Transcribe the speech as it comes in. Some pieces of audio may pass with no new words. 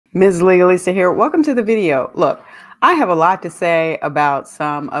Ms. Legalista here. Welcome to the video. Look, I have a lot to say about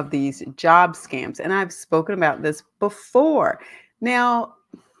some of these job scams, and I've spoken about this before. Now,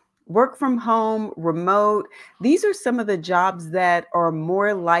 work from home, remote, these are some of the jobs that are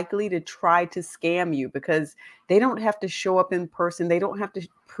more likely to try to scam you because they don't have to show up in person. They don't have to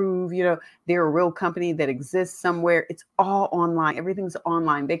prove, they're a real company that exists somewhere. It's all online. Everything's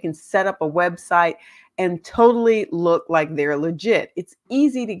online. They can set up a website and totally look like they're legit. It's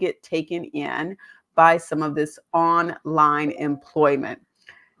easy to get taken in by some of this online employment.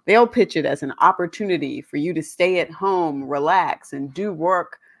 They'll pitch it as an opportunity for you to stay at home, relax, and do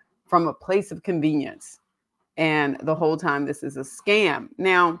work from a place of convenience. And the whole time, this is a scam.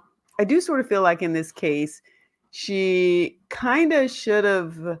 Now, I do sort of feel like in this case, she kind of should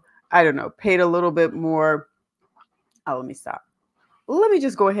have, I don't know, paid a little bit more. Oh, let me stop. Let me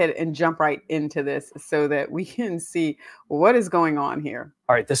just go ahead and jump right into this so that we can see what is going on here.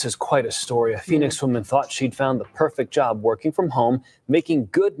 All right, this is quite a story. A Phoenix woman thought she'd found the perfect job working from home, making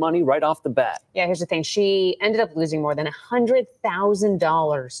good money right off the bat. Yeah, here's the thing. She ended up losing more than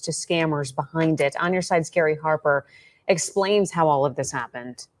 $100,000 to scammers behind it. On your side, Scary Harper explains how all of this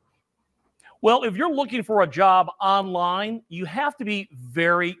happened. Well, if you're looking for a job online, you have to be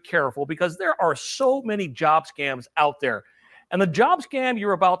very careful because there are so many job scams out there. And the job scam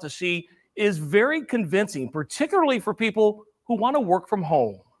you're about to see is very convincing, particularly for people who want to work from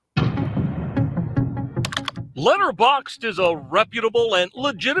home. Letterboxd is a reputable and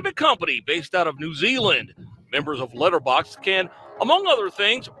legitimate company based out of New Zealand. Members of Letterboxd can, among other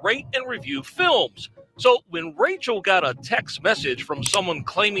things, rate and review films. So when Rachel got a text message from someone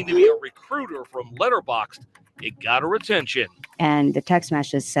claiming to be a recruiter from Letterboxd, it got her attention. And the text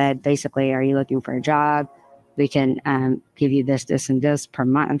message said, basically, are you looking for a job? We can give you this, this, and this per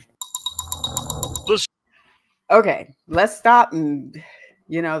month. Okay, let's stop. And,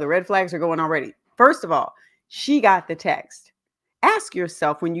 the red flags are going already. First of all, she got the text. Ask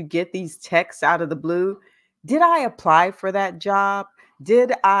yourself when you get these texts out of the blue, did I apply for that job?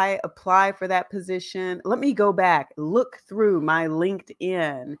 Did I apply for that position? Let me go back, look through my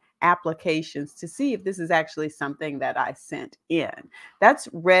LinkedIn applications to see if this is actually something that I sent in. That's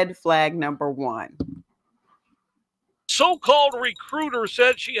red flag number one. So-called recruiter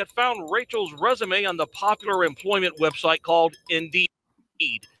said she had found Rachel's resume on the popular employment website called Indeed.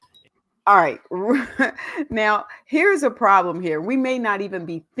 All right. Now, here's a problem here. We may not even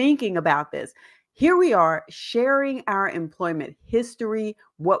be thinking about this. Here we are sharing our employment history,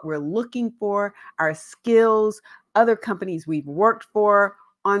 what we're looking for, our skills, other companies we've worked for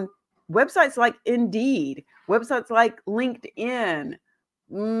on websites like Indeed, websites like LinkedIn,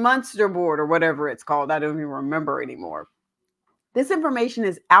 Monsterboard, or whatever it's called. I don't even remember anymore. This information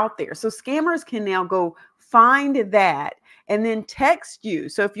is out there. So scammers can now go find that and then text you.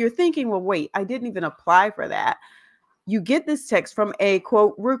 So if you're thinking, well, wait, I didn't even apply for that. You get this text from a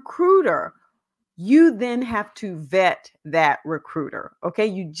quote recruiter. You then have to vet that recruiter. Okay.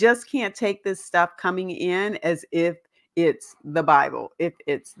 You just can't take this stuff coming in as if it's the Bible, if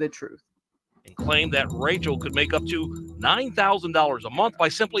it's the truth. And claimed that Rachel could make up to $9,000 a month by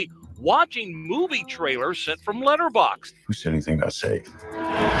simply watching movie trailers sent from Letterboxd. Who said anything about safe?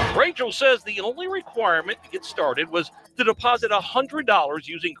 Rachel says the only requirement to get started was to deposit $100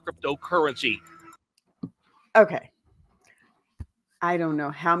 using cryptocurrency. Okay. I don't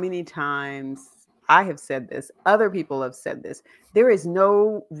know how many times I have said this. Other people have said this. There is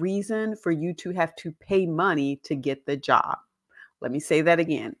no reason for you to have to pay money to get the job. Let me say that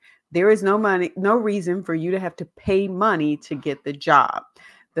again. There is no reason for you to have to pay money to get the job.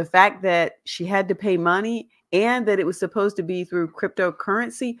 The fact that she had to pay money and that it was supposed to be through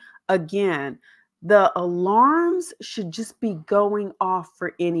cryptocurrency, again, the alarms should just be going off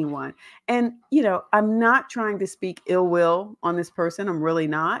for anyone. And, I'm not trying to speak ill will on this person. I'm really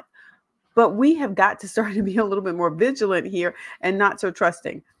not. But we have got to start to be a little bit more vigilant here and not so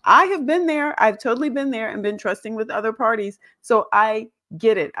trusting. I have been there. I've totally been there and been trusting with other parties. So I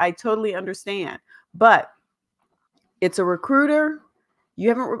get it. I totally understand. But it's a recruiter. You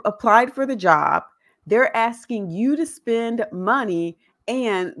haven't applied for the job. They're asking you to spend money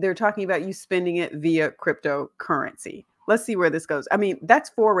and they're talking about you spending it via cryptocurrency. Let's see where this goes. I mean, that's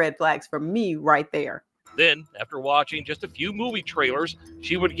 4 red flags for me right there. Then, after watching just a few movie trailers,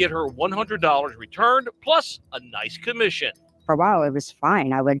 she would get her $100 returned, plus a nice commission. For a while, it was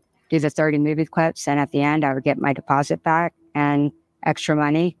fine. I would do the 30 movie clips, and at the end, I would get my deposit back and extra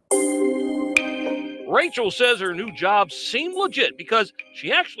money. Rachel says her new job seemed legit because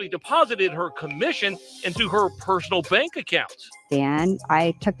she actually deposited her commission into her personal bank accounts. At the end,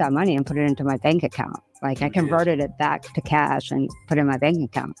 I took that money and put it into my bank account. Like I converted it back to cash and put it in my bank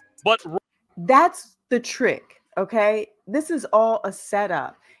account. But That's the trick, okay? This is all a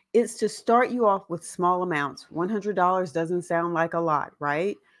setup. It's to start you off with small amounts. $100 doesn't sound like a lot,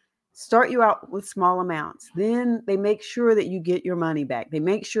 right? Start you out with small amounts. Then they make sure that you get your money back. They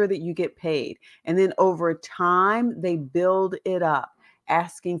make sure that you get paid. And then over time, they build it up,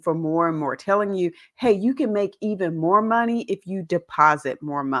 asking for more and more, telling you, hey, you can make even more money if you deposit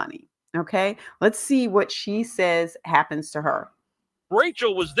more money. Okay, let's see what she says happens to her.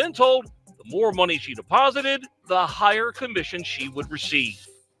 Rachel was then told the more money she deposited, the higher commission she would receive.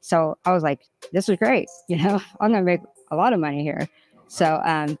 So I was like, this is great. I'm going to make a lot of money here. So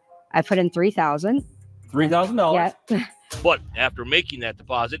I put in $3,000. $3,000. Yeah. But after making that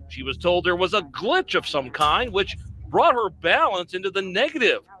deposit, she was told there was a glitch of some kind, which brought her balance into the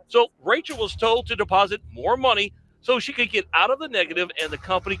negative. So Rachel was told to deposit more money so she could get out of the negative and the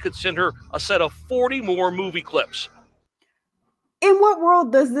company could send her a set of 40 more movie clips. In what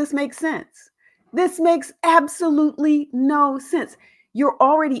world does this make sense? This makes absolutely no sense. You're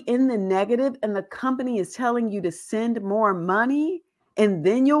already in the negative and the company is telling you to send more money and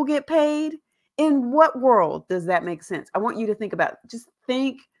then you'll get paid. In what world does that make sense? I want you to think about it. Just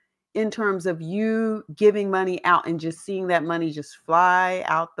think in terms of you giving money out and just seeing that money just fly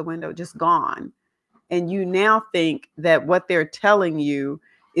out the window, just gone. And you now think that what they're telling you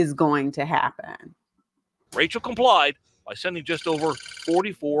is going to happen. Rachel complied by sending just over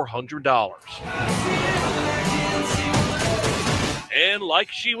 $4,400. And like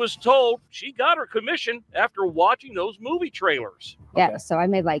she was told, she got her commission after watching those movie trailers. Yeah. Okay. So I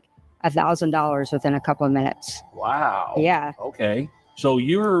made like $1,000 within a couple of minutes. Wow. Yeah. Okay. So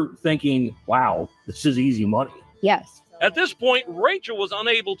you're thinking, wow, this is easy money. Yes. At this point, Rachel was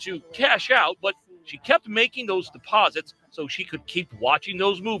unable to cash out, but she kept making those deposits so she could keep watching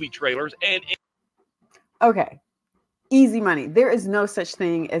those movie trailers. And Okay. Easy money. There is no such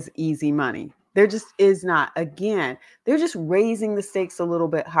thing as easy money. There just is not. Again, they're just raising the stakes a little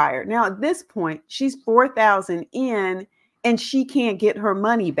bit higher. Now, at this point, she's 4,000 in and she can't get her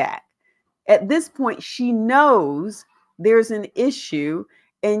money back. At this point, she knows there's an issue,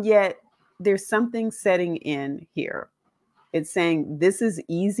 and yet there's something setting in here. It's saying, this is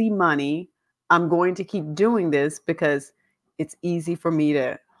easy money. I'm going to keep doing this because it's easy for me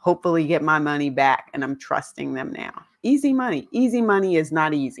to hopefully get my money back, and I'm trusting them now. Easy money. Easy money is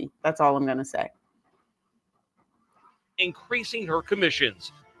not easy. That's all I'm going to say. increasing her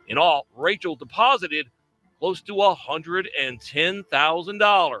commissions. In all, Rachel deposited close to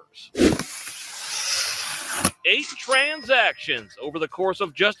 $110,000. 8 transactions over the course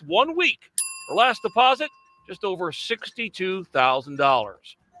of just 1 week. Her last deposit, just over $62,000.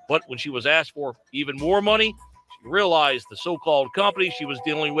 But when she was asked for even more money, she realized the so-called company she was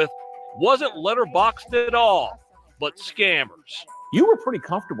dealing with wasn't letterboxed at all, but scammers. You were pretty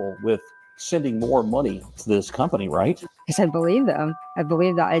comfortable with sending more money to this company, right? Because I believe them. I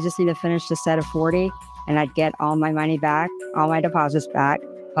believe that I just need to finish the set of 40 and I'd get all my money back, all my deposits back,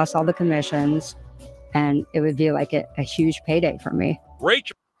 plus all the commissions. And it would be like a huge payday for me.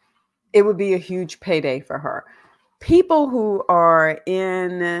 Rachel. It would be a huge payday for her. People who are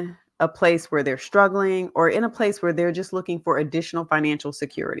in a place where they're struggling or in a place where they're just looking for additional financial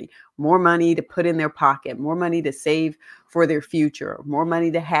security, more money to put in their pocket, more money to save for their future, more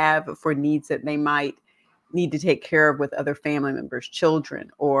money to have for needs that they might need to take care of with other family members, children,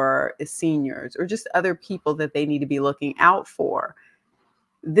 or seniors, or just other people that they need to be looking out for.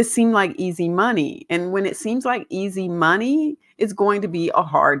 This seemed like easy money. And when it seems like easy money, it's going to be a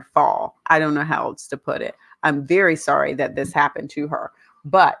hard fall. I don't know how else to put it. I'm very sorry that this happened to her,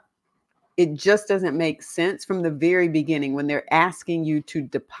 but it just doesn't make sense from the very beginning when they're asking you to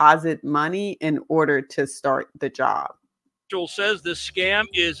deposit money in order to start the job. Rachel says this scam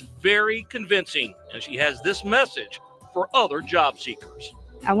is very convincing, and she has this message for other job seekers.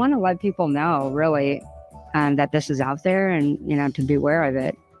 I want to let people know, really, that this is out there and, to be aware of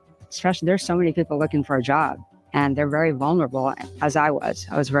it. Especially, there's so many people looking for a job, and they're very vulnerable, as I was.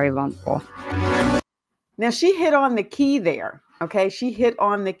 I was very vulnerable. Now, she hit on the key there, okay? She hit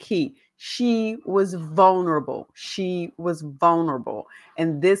on the key. She was vulnerable. She was vulnerable.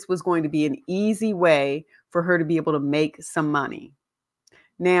 And this was going to be an easy way for her to be able to make some money.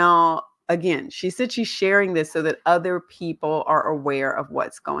 Now, again, she said she's sharing this so that other people are aware of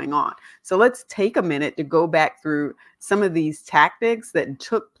what's going on. So let's take a minute to go back through some of these tactics that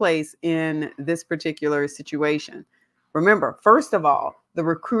took place in this particular situation. Remember, first of all, the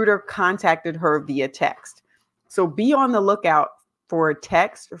recruiter contacted her via text. So be on the lookout for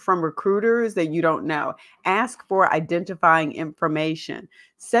text from recruiters that you don't know. Ask for identifying information.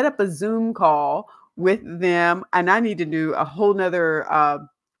 Set up a Zoom call with them. And I need to do a whole nother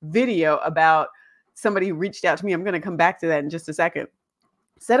video about somebody who reached out to me. I'm going to come back to that in just a second.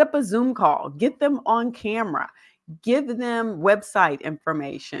 Set up a Zoom call, get them on camera, give them website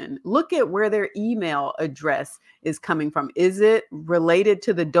information, look at where their email address is coming from. Is it related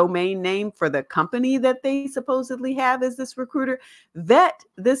to the domain name for the company that they supposedly have as this recruiter? Vet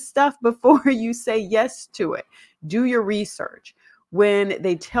this stuff before you say yes to it. Do your research. When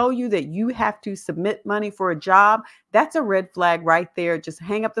they tell you that you have to submit money for a job, that's a red flag right there. Just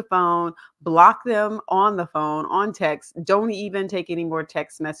hang up the phone, block them on the phone, on text. Don't even take any more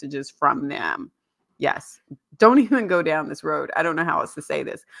text messages from them. Yes, don't even go down this road. I don't know how else to say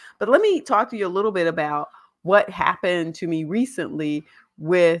this, but let me talk to you a little bit about what happened to me recently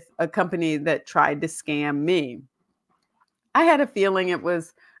with a company that tried to scam me. I had a feeling it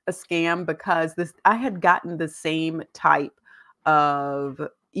was a scam because I had gotten the same type of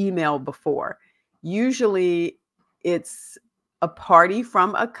email before. Usually it's a party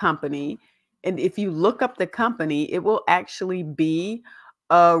from a company. And if you look up the company, it will actually be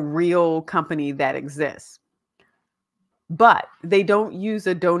a real company that exists. But they don't use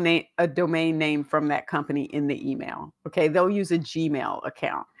a domain name from that company in the email. Okay. They'll use a Gmail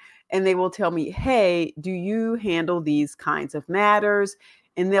account and they will tell me, hey, do you handle these kinds of matters?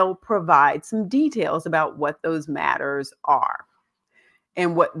 And they'll provide some details about what those matters are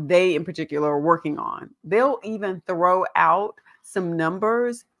and what they in particular are working on. They'll even throw out some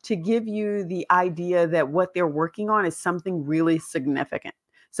numbers to give you the idea that what they're working on is something really significant.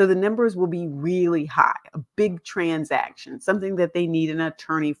 So the numbers will be really high, a big transaction, something that they need an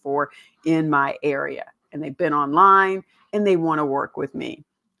attorney for in my area. And they've been online and they want to work with me.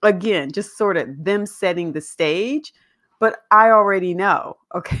 Again, just sort of them setting the stage. But I already know,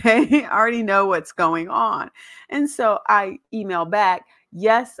 okay? I already know what's going on. And so I email back,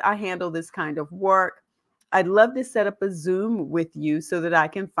 yes, I handle this kind of work. I'd love to set up a Zoom with you so that I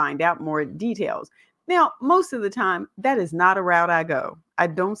can find out more details. Now, most of the time, that is not a route I go. I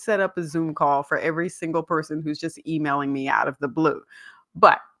don't set up a Zoom call for every single person who's just emailing me out of the blue.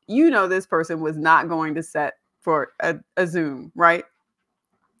 But you know this person was not going to set for a Zoom, right?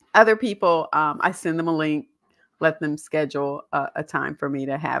 Other people, I send them a link, let them schedule a time for me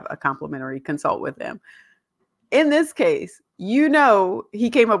to have a complimentary consult with them. In this case, you know,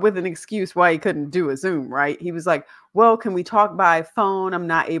 he came up with an excuse why he couldn't do a Zoom, right? He was like, well, can we talk by phone? I'm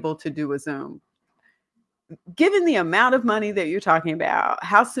not able to do a Zoom. Given the amount of money that you're talking about,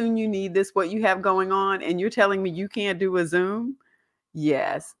 how soon you need this, what you have going on, and you're telling me you can't do a Zoom?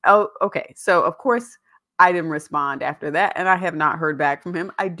 Yes. Oh, okay. So of course I didn't respond after that, and I have not heard back from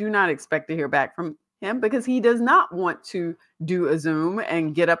him. I do not expect to hear back from him because he does not want to do a Zoom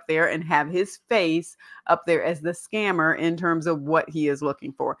and get up there and have his face up there as the scammer in terms of what he is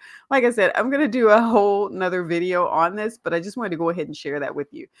looking for. Like I said, I'm going to do a whole nother video on this, but I just wanted to go ahead and share that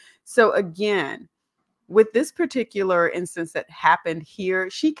with you. So again, with this particular instance that happened here,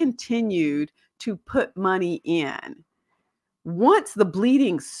 she continued to put money in. Once the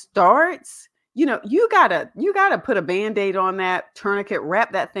bleeding starts, you know, you gotta put a Band-Aid on that tourniquet,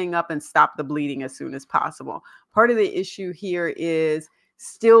 wrap that thing up and stop the bleeding as soon as possible. Part of the issue here is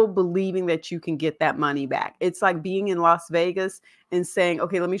still believing that you can get that money back. It's like being in Las Vegas and saying,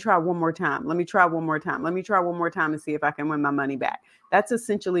 okay, let me try one more time. Let me try one more time. Let me try one more time and see if I can win my money back. That's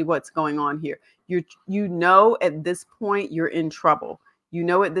essentially what's going on here. You know, at this point, you're in trouble. You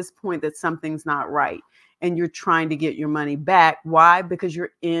know, at this point that something's not right. And you're trying to get your money back. Why? Because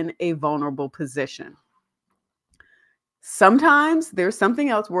you're in a vulnerable position. Sometimes there's something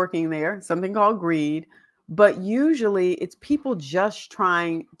else working there, something called greed, but usually it's people just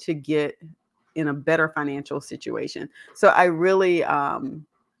trying to get in a better financial situation. So I really,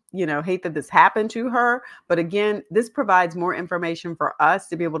 hate that this happened to her. But again, this provides more information for us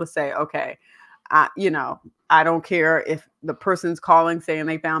to be able to say, okay, I don't care if the person's calling saying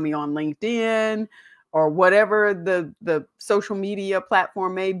they found me on LinkedIn or whatever the social media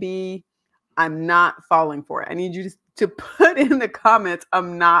platform may be. I'm not falling for it. I need you to put in the comments,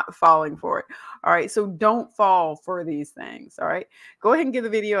 I'm not falling for it. All right. So don't fall for these things. All right. Go ahead and give the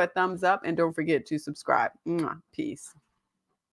video a thumbs up and don't forget to subscribe. Peace.